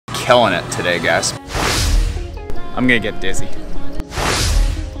Killing it today, guys. I'm gonna get dizzy.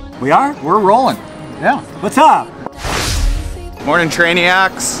 We are? We're rolling. Yeah. What's up? Morning,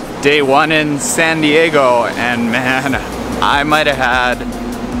 Trainiacs. Day one in San Diego, and man, I might have had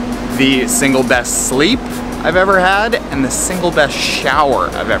the single best sleep I've ever had and the single best shower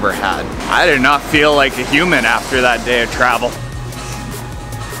I've ever had. I did not feel like a human after that day of travel.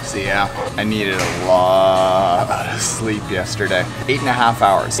 So yeah, I needed a lot of sleep yesterday. 8.5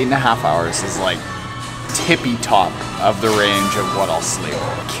 hours. 8.5 hours is like tippy top of the range of what I'll sleep.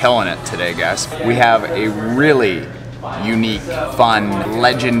 Killing it today, guys. We have a really unique, fun,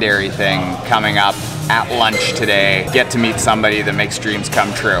 legendary thing coming up at lunch today. Get to meet somebody that makes dreams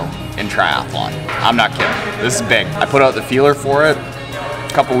come true in triathlon. I'm not kidding. This is big. I put out the feeler for it a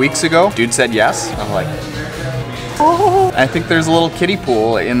couple weeks ago. Dude said yes. I'm like, oh. I think there's a little kiddie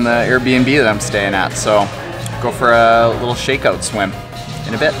pool in the Airbnb that I'm staying at, so go for a little shakeout swim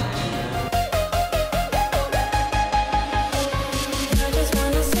in a bit.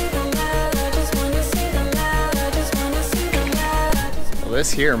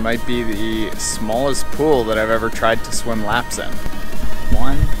 This here might be the smallest pool that I've ever tried to swim laps in.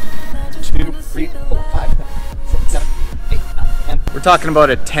 1, 2, 3, 4, 5, 6, 7, 8, 9, 10. We're talking about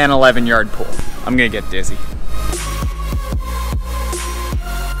a 10, 11 yard pool. I'm gonna get dizzy.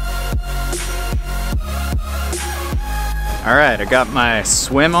 All right, I got my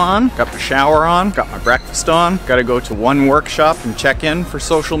swim on, got my shower on, got my breakfast on. Gotta go to one workshop and check in for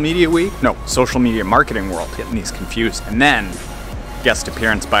social media week. No, social media marketing world, getting these confused. And then guest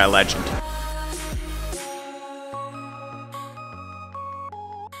appearance by a legend.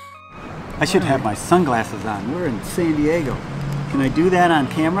 I should have my sunglasses on. We're in San Diego. Can I do that on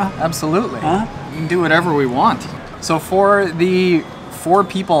camera? Absolutely. Huh? We can do whatever we want. So for the 4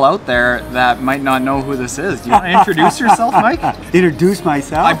 people out there that might not know who this is, do you want to introduce yourself, Mike? Introduce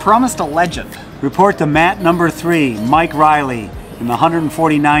myself? I promised a legend. Report to mat number 3, Mike Reilly, in the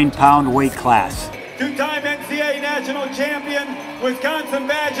 149-pound weight class. Two-time NCAA national champion, Wisconsin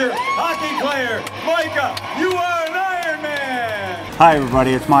Badger, hockey player, Micah, you are an Ironman! Hi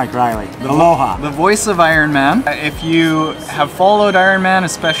everybody, it's Mike Reilly. Aloha. The voice of Ironman. If you have followed Ironman,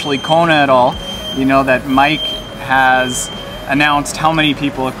 especially Kona at all, you know that Mike has announced how many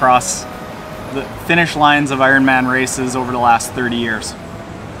people across the finish lines of Ironman races over the last 30 years.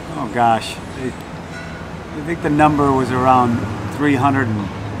 Oh gosh, I think the number was around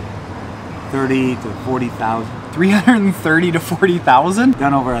 330 to 40,000. 330 to 40,000?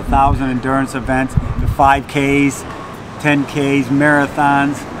 Done over 1,000 endurance events, the 5Ks, 10Ks,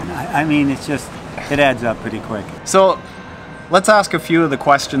 marathons. I mean, it's just, it adds up pretty quick. So let's ask a few of the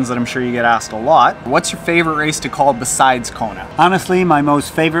questions that I'm sure you get asked a lot. What's your favorite race to call besides Kona? Honestly, my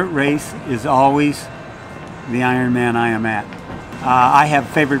most favorite race is always the Ironman I am at. I have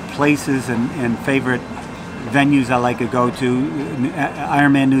favorite places and favorite venues I like to go to.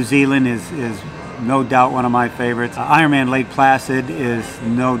 Ironman New Zealand is no doubt one of my favorites. Ironman Lake Placid is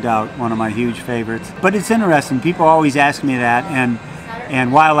no doubt one of my huge favorites. But it's interesting, people always ask me that, and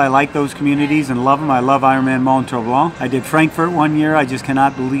while I like those communities and love them, I love Ironman Mont Tremblant. I did Frankfurt one year. I just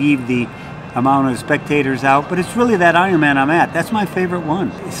cannot believe the amount of spectators out, but it's really that Ironman I'm at. That's my favorite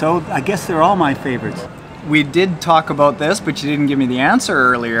one. So I guess they're all my favorites. We did talk about this, but you didn't give me the answer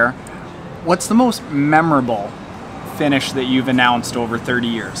earlier. What's the most memorable finish that you've announced over 30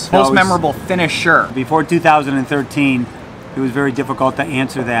 years? Most memorable finisher? Before 2013, it was very difficult to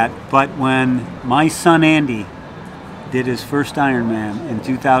answer that, but when my son Andy did his first Ironman in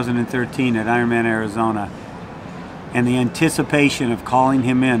 2013 at Ironman Arizona, and the anticipation of calling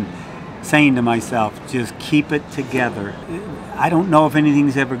him in, saying to myself, just keep it together. I don't know if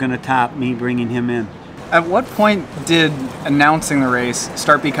anything's ever going to top me bringing him in. At what point did announcing the race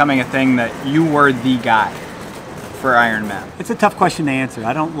start becoming a thing that you were the guy for Ironman? It's a tough question to answer.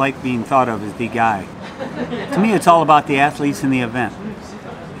 I don't like being thought of as the guy. To me, it's all about the athletes and the event.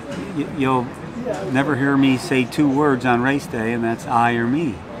 You'll never hear me say 2 words on race day, and that's I or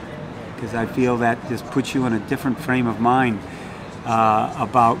me, because I feel that just puts you in a different frame of mind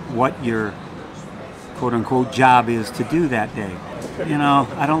about what your quote-unquote job is to do that day. You know,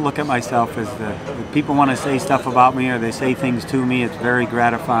 I don't look at myself as the people want to say stuff about me or they say things to me. It's very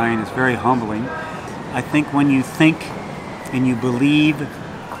gratifying. It's very humbling. I think when you think and you believe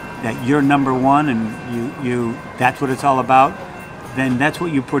that you're number one and that's what it's all about, then that's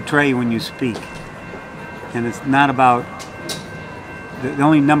what you portray when you speak. And it's not about, the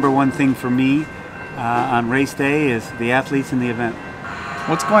only number one thing for me on race day is the athletes and the event.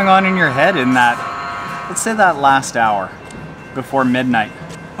 What's going on in your head in that, let's say that last hour before midnight?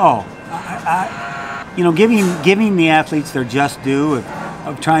 Oh, you know, giving the athletes their just due.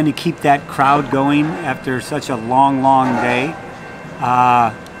 of trying to keep that crowd going after such a long, long day.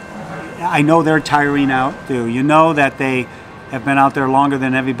 I know they're tiring out too. You know that they have been out there longer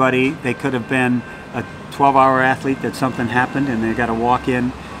than everybody. They could have been a 12-hour athlete that something happened and they got to walk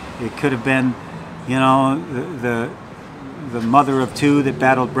in. It could have been, you know, the mother of two that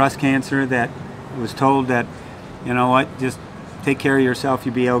battled breast cancer that was told that, you know what, just take care of yourself,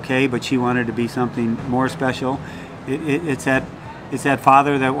 you'll be okay, but she wanted to be something more special. It's that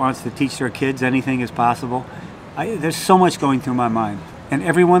father that wants to teach their kids anything is possible. There's so much going through my mind. And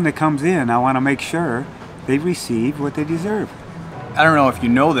everyone that comes in, I want to make sure they receive what they deserve. I don't know if you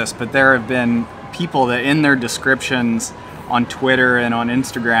know this, but there have been people that in their descriptions on Twitter and on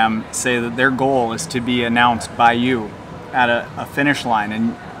Instagram say that their goal is to be announced by you at a finish line,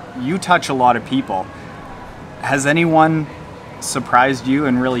 and you touch a lot of people. Has anyone surprised you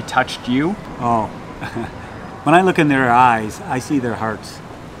and really touched you? Oh, when I look in their eyes, I see their hearts.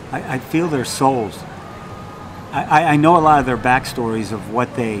 I feel their souls. I know a lot of their backstories of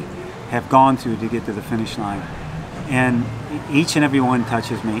what they have gone through to get to the finish line. And each and every one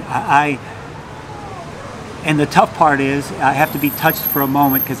touches me. And the tough part is I have to be touched for a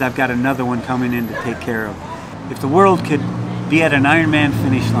moment because I've got another one coming in to take care of. If the world could be at an Ironman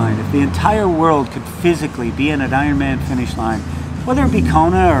finish line, if the entire world could physically be in an Ironman finish line, whether it be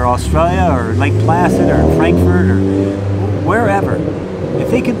Kona or Australia or Lake Placid or Frankfurt or wherever, if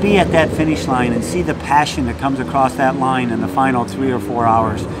they could be at that finish line and see the passion that comes across that line in the final 3 or 4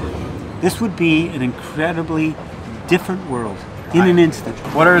 hours, this would be an incredibly different world in an instant.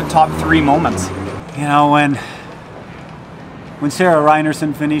 What are the top 3 moments? You know, when Sarah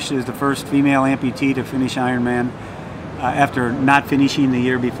Reinerson finished as the first female amputee to finish Ironman, after not finishing the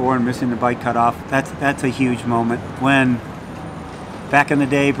year before and missing the bike cutoff, that's a huge moment. When, back in the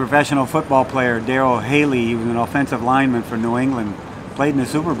day, professional football player Darryl Haley, he was an offensive lineman for New England, played in the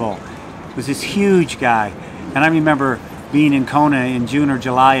Super Bowl, was this huge guy. And I remember being in Kona in June or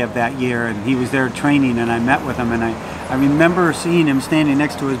July of that year, and he was there training, and I met with him, and I remember seeing him standing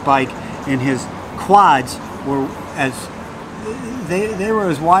next to his bike, and his quads were they were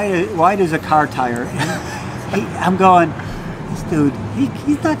as wide as a car tire. And I'm going, this dude,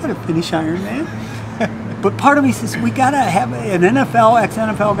 he's not going to finish Ironman. But part of me says, we got to have an NFL,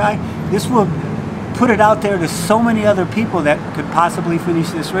 ex-NFL guy. This will put it out there to so many other people that could possibly finish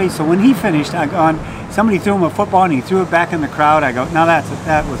this race. So when he finished, somebody threw him a football and he threw it back in the crowd. I go, now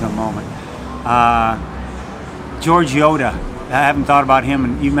that was a moment. George Yoda, I haven't thought about him,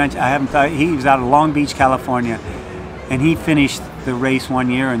 and you mentioned, I haven't thought, he was out of Long Beach, California, and he finished the race one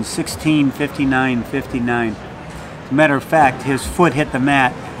year in 16:59:59. As a matter of fact, his foot hit the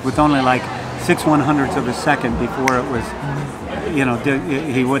mat with only like 6/100ths of a second before it was, you know,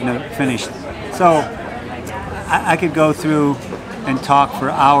 he wouldn't have finished. So I could go through and talk for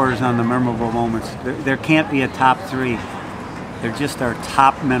hours on the memorable moments. There can't be a top 3. They're just our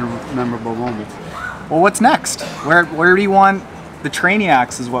top memorable moments. Well, what's next? Where do you want the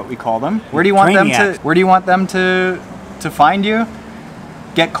Trainiacs, is what we call them? Where do you want them to find you?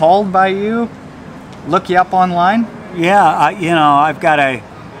 Get called by you? Look you up online? Yeah, you know, I've got a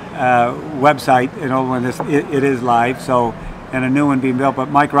website, an old one. It is live, so, and a new one being built,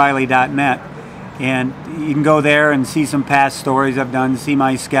 but MikeReilly.net, and you can go there and see some past stories I've done, see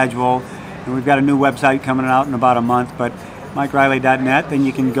my schedule, and we've got a new website coming out in about a month, but MikeReilly.net. Then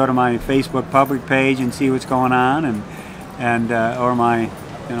you can go to my Facebook public page and see what's going on, and or my,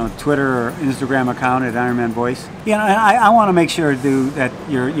 you know, Twitter or Instagram account at Ironman Voice. You know, and I want to make sure that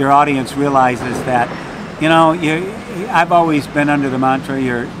your audience realizes that, you know, I've always been under the mantra,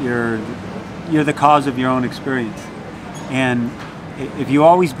 you're the cause of your own experience, and if you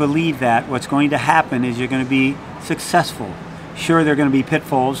always believe that, what's going to happen is you're going to be successful. Sure, there are going to be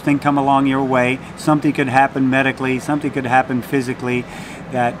pitfalls, things come along your way, something could happen medically, something could happen physically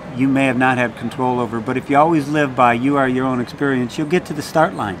that you may have not had control over, but if you always live by you are your own experience, you'll get to the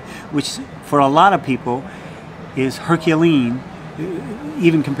start line, which for a lot of people is Herculean,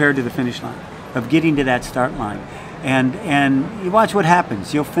 even compared to the finish line, of getting to that start line. And you watch what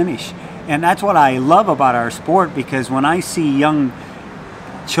happens, you'll finish. And that's what I love about our sport, because when I see young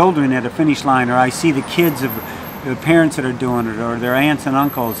children at a finish line, or I see the kids of the parents that are doing it, or their aunts and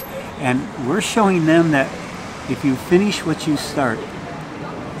uncles, and we're showing them that if you finish what you start,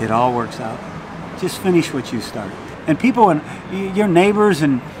 it all works out. Just finish what you start. And people, and your neighbors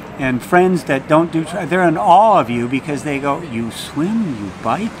and friends that don't do, they're in awe of you because they go, you swim, you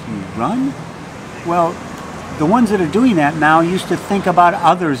bike, you run? Well, the ones that are doing that now used to think about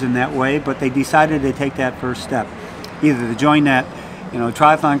others in that way, but they decided to take that first step, either to join that, you know,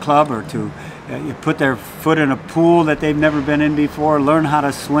 triathlon club, or to you put their foot in a pool that they've never been in before, learn how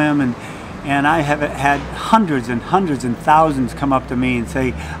to swim, and I have had hundreds and hundreds and thousands come up to me and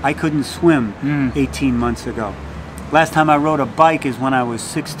say, I couldn't swim 18 months ago. Last time I rode a bike is when I was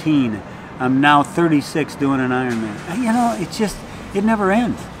 16. I'm now 36 doing an Ironman. You know, it never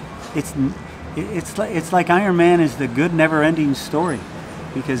ends. It's like Ironman is the good never-ending story,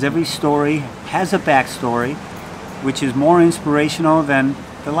 because every story has a backstory, which is more inspirational than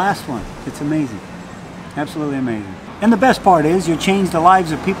the last one. It's amazing. Absolutely amazing. And the best part is you change the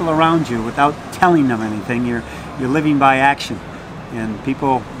lives of people around you without telling them anything. You're living by action. And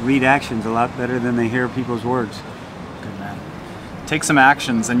people read actions a lot better than they hear people's words. Good man. Take some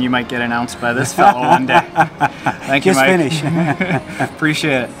actions and you might get announced by this fellow one day. Thank you, Mike. Just finish.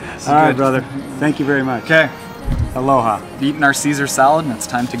 Appreciate it. All right, brother. Thank you very much. Okay. Aloha. We've eaten our Caesar salad and it's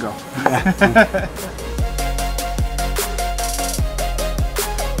time to go.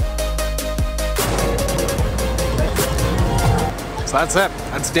 So that's it.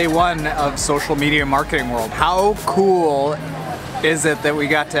 That's day one of social media marketing world. How cool is it that we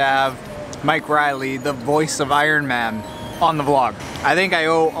got to have Mike Reilly, the voice of Ironman, on the vlog? I think I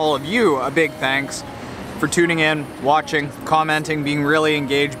owe all of you a big thanks for tuning in, watching, commenting, being really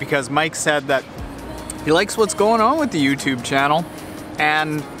engaged, because Mike said that he likes what's going on with the YouTube channel,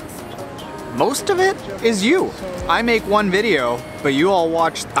 and most of it is you. I make one video, but you all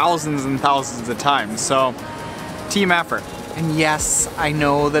watch thousands and thousands of times, so team effort. And yes, I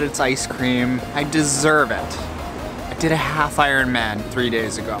know that it's ice cream. I deserve it. I did a half Ironman 3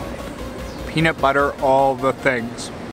 days ago. Peanut butter, all the things.